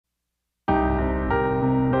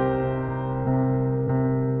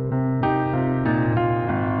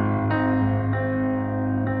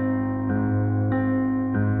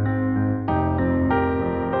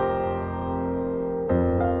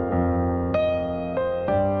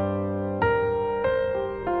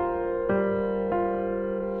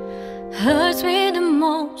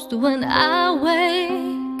most when I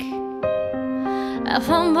wake. I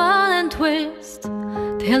fumble and twist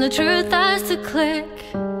till the truth starts to click.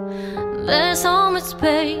 There's so much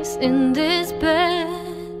space in this bed.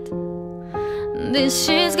 These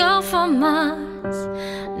sheets go for miles.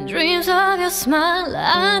 Dreams of your smile.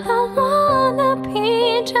 I don't wanna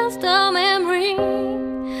be just a memory,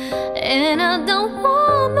 and I don't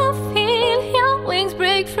wanna feel your wings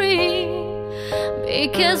break free.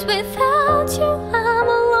 Because without you I'm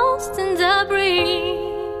lost in the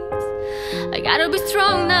breeze. I gotta be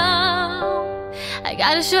strong now. I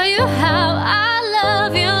gotta show you how I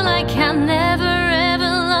love you like I never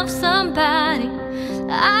ever loved somebody.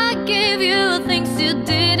 I give you things you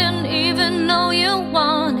didn't even know you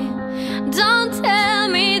wanted. Don't tell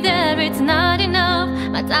me that it's not enough.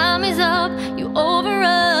 My time is up, you over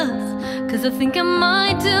us. Cause I think I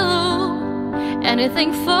might do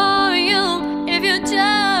anything for you if you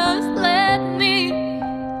just let me.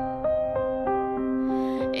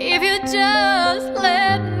 If you just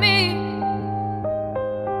let me.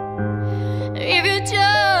 If you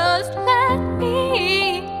just let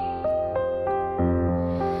me.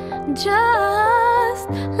 Just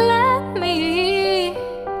let me.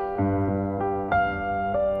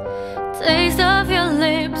 Taste of your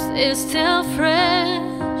lips is still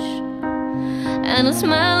fresh, and the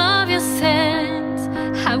smell of your scent.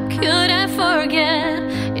 How could I forget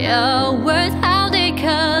your words, how they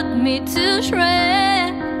cut me to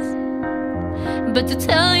shreds. But to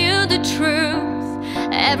tell you the truth,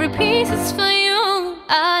 every piece is for you.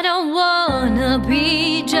 I don't wanna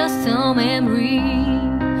be just a memory,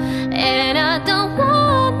 and I don't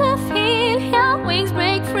wanna feel your wings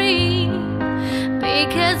break free.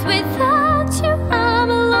 Because without you I'm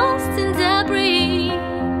lost in the breeze.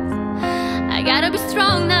 I gotta be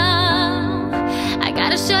strong now. I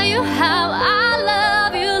gotta show you how I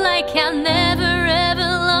love you like I never ever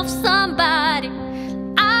loved somebody.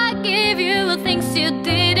 I give you things you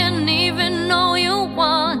didn't even know you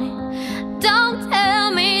wanted. Don't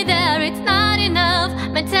tell me that it's not enough.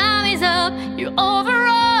 My time is up, you're over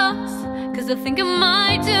us. Cause I think I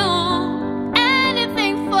might do